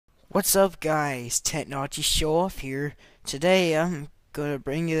What's up, guys? Technology Show Off here. Today I'm gonna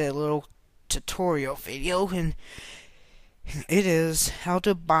bring you a little tutorial video, and it is how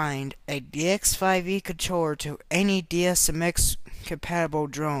to bind a dx5e controller to any dsmx compatible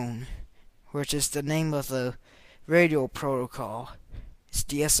drone, which is the name of the radio protocol. It's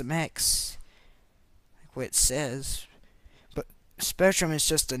dsmx, like what it says, but Spectrum is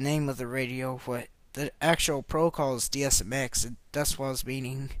just the name of the radio. What the actual protocol is dsmx, and that's what I was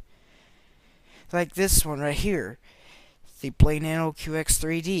meaning. Like this one right here, the Blade Nano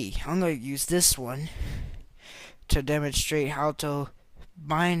QX3D. I'm going to use this one to demonstrate how to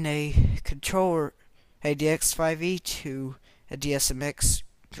bind a controller, a dx5e, to a dsmx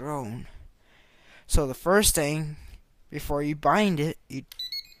drone. So the first thing, before you bind it, you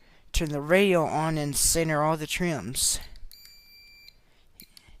turn the radio on and center all the trims.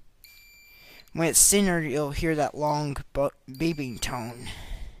 When it's centered, you'll hear that long beeping tone.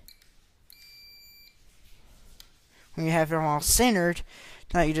 When you have them all centered,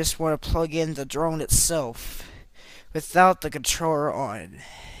 now you just want to plug in the drone itself without the controller on.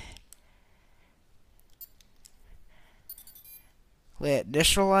 Let it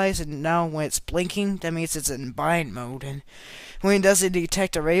initialize, and now when it's blinking, that means it's in bind mode. And when it doesn't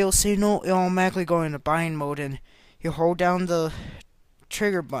detect a radio signal, it'll automatically go into bind mode, and you hold down the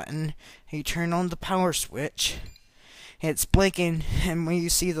trigger button and you turn on the power switch. And it's blinking, and when you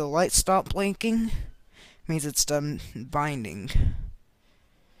see the light stop blinking, means it's done binding,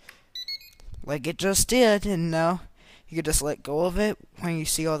 like it just did. And now you can just let go of it when you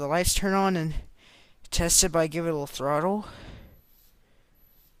see all the lights turn on, and test it by giving it a little throttle.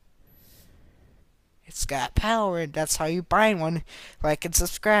 It's got power, and that's how you bind one. Like and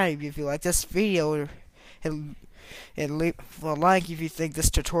subscribe if you like this video, and leave a like if you think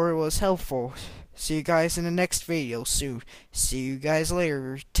this tutorial was helpful. See you guys in the next video soon. See you guys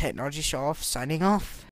later. Technology Show Off signing off.